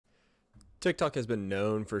TikTok has been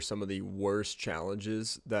known for some of the worst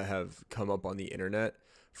challenges that have come up on the internet,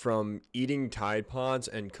 from eating Tide Pods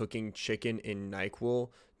and cooking chicken in NyQuil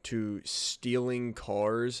to stealing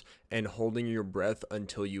cars and holding your breath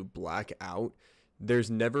until you black out. There's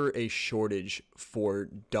never a shortage for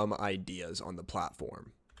dumb ideas on the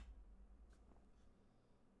platform.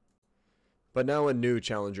 But now a new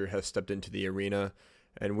challenger has stepped into the arena,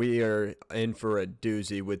 and we are in for a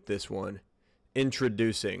doozy with this one.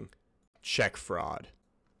 Introducing check fraud.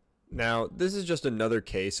 Now, this is just another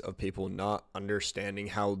case of people not understanding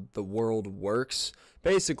how the world works.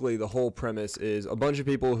 Basically, the whole premise is a bunch of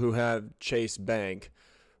people who have Chase Bank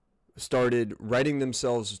started writing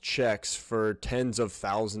themselves checks for tens of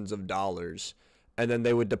thousands of dollars, and then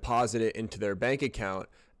they would deposit it into their bank account,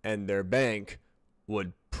 and their bank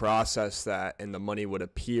would process that, and the money would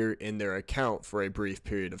appear in their account for a brief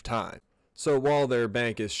period of time. So while their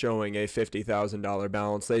bank is showing a $50,000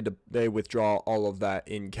 balance, they withdraw all of that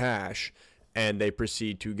in cash, and they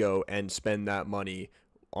proceed to go and spend that money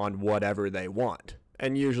on whatever they want.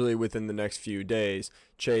 And usually within the next few days,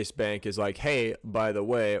 Chase Bank is like, hey, by the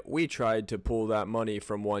way, we tried to pull that money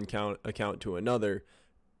from one account to another,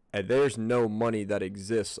 and there's no money that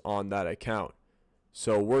exists on that account.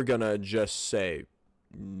 So we're gonna just say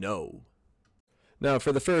no. Now,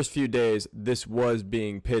 for the first few days, this was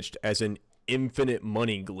being pitched as an infinite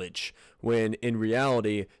money glitch, when in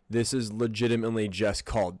reality, this is legitimately just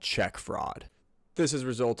called check fraud. This has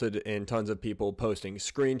resulted in tons of people posting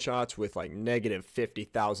screenshots with like negative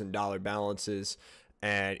 $50,000 balances,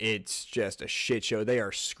 and it's just a shit show. They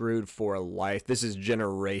are screwed for life. This is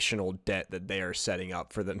generational debt that they are setting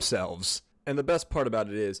up for themselves. And the best part about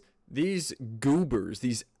it is, these goobers,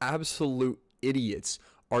 these absolute idiots,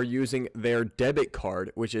 are using their debit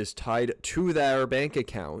card, which is tied to their bank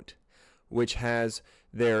account, which has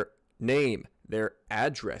their name, their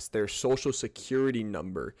address, their social security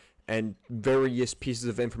number, and various pieces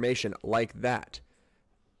of information like that.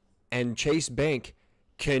 And Chase Bank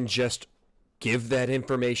can just give that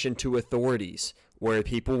information to authorities, where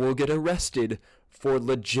people will get arrested for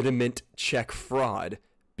legitimate check fraud,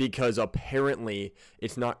 because apparently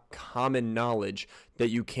it's not common knowledge that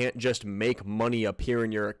you can't just make money appear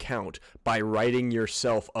in your account by writing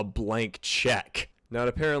yourself a blank check. Now, it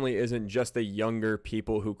apparently isn't just the younger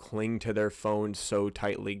people who cling to their phones so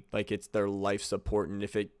tightly, like it's their life support, and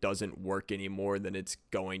if it doesn't work anymore, then it's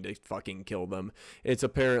going to fucking kill them. It's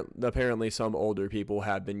apparently some older people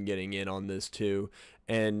have been getting in on this too,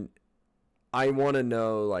 and I want to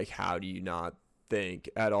know, like, how do you not think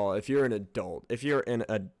at all, if you're an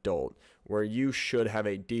adult where you should have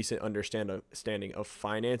a decent understanding of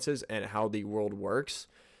finances and how the world works,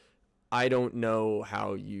 I don't know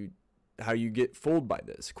how you get fooled by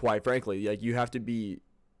this, quite frankly. Like, you have to be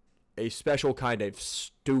a special kind of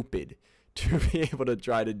stupid to be able to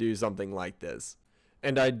try to do something like this.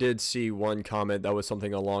 And I did see one comment that was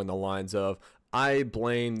something along the lines of, I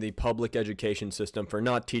blame the public education system for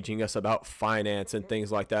not teaching us about finance and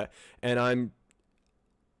things like that. And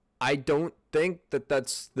I don't think that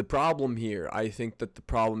that's the problem here. I think that the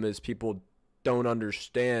problem is people don't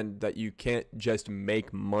understand that you can't just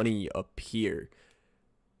make money appear.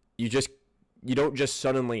 You don't just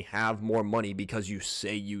suddenly have more money because you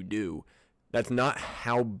say you do. That's not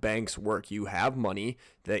how banks work. You have money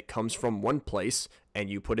that comes from one place,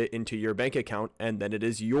 and you put it into your bank account, and then it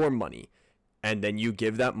is your money. And then you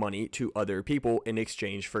give that money to other people in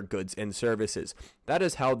exchange for goods and services. That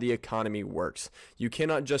is how the economy works. You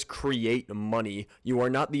cannot just create money. You are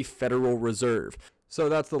not the Federal Reserve. So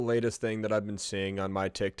that's the latest thing that I've been seeing on my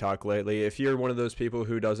TikTok lately. If you're one of those people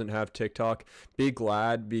who doesn't have TikTok, be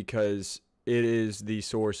glad, because it is the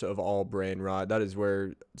source of all brain rot. That is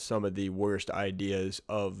where some of the worst ideas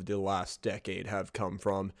of the last decade have come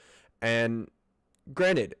from. And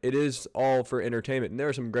granted, it is all for entertainment, and there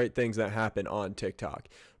are some great things that happen on TikTok.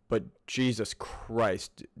 But Jesus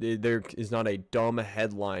Christ, there is not a dumb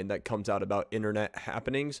headline that comes out about internet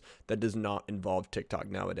happenings that does not involve TikTok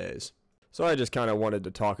nowadays. So I just kind of wanted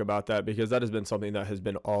to talk about that, because that has been something that has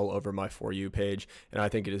been all over my For You page, and I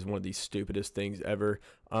think it is one of the stupidest things ever.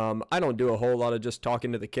 I don't do a whole lot of just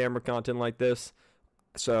talking to the camera content like this,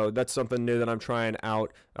 so that's something new that I'm trying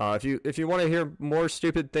out. If you want to hear more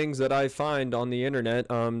stupid things that I find on the internet,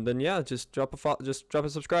 then yeah, just drop a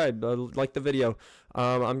subscribe, like the video.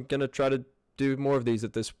 I'm gonna try to do more of these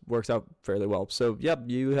if this works out fairly well. So yep,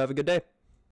 you have a good day.